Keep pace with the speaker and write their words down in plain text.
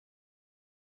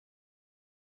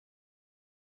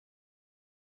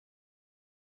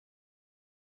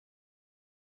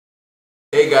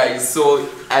Hey guys, so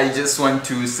I just want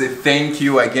to say thank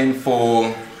you again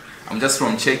for I'm just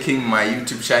from checking my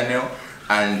YouTube channel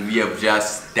and we have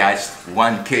just touched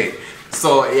 1K.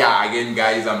 So yeah, again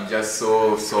guys, I'm just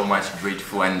so much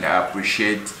grateful and I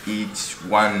appreciate each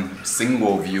one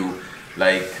single of you,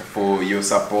 like for your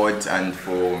support and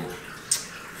for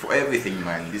everything,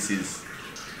 man.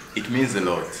 It means a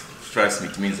lot. Trust me,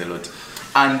 it means a lot.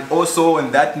 And also on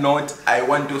that note, I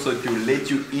want also to let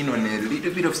you in on a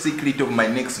little bit of secret of my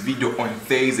next video on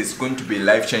Thursday. It's going to be a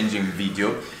life-changing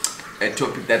video, a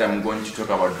topic that I'm going to talk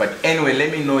about. But anyway,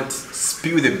 let me not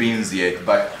spill the beans yet.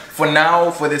 But for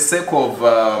now, for the sake of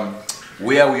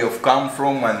where we have come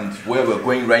from and where we're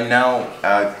going right now,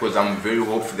 because I'm very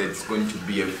hopeful that it's going to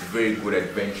be a very good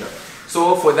adventure.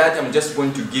 So for that, I'm just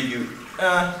going to give you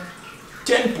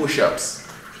 10 push-ups,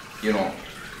 you know,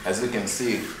 as you can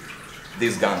see,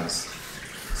 these guns.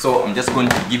 So I'm just going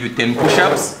to give you 10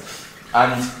 push-ups,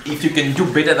 and if you can do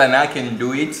better than I can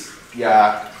do it,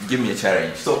 yeah, give me a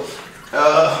challenge. So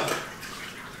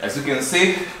as you can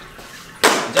see,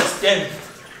 just 10.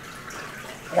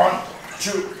 1,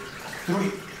 2, 3,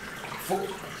 4,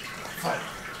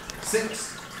 5,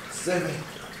 6, 7,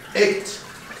 8,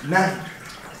 9,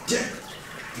 10,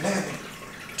 11,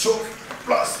 12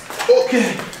 plus.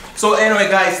 Okay. So anyway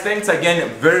guys, thanks again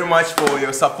very much for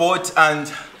your support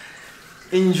and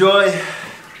enjoy.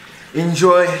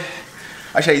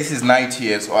 Actually, this is night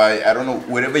here, so I don't know,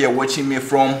 wherever you're watching me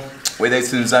from, whether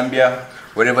it's in Zambia,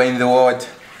 wherever in the world,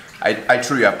 I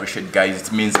truly appreciate, guys.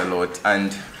 It means a lot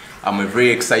and I'm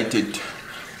very excited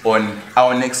on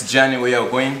our next journey where we're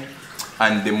going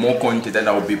and the more content that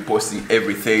I will be posting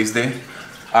every Thursday.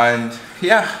 And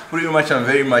yeah, pretty much I'm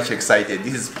very much excited.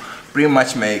 This is pretty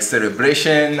much my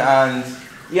celebration, and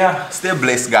yeah, stay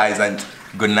blessed guys and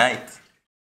good night.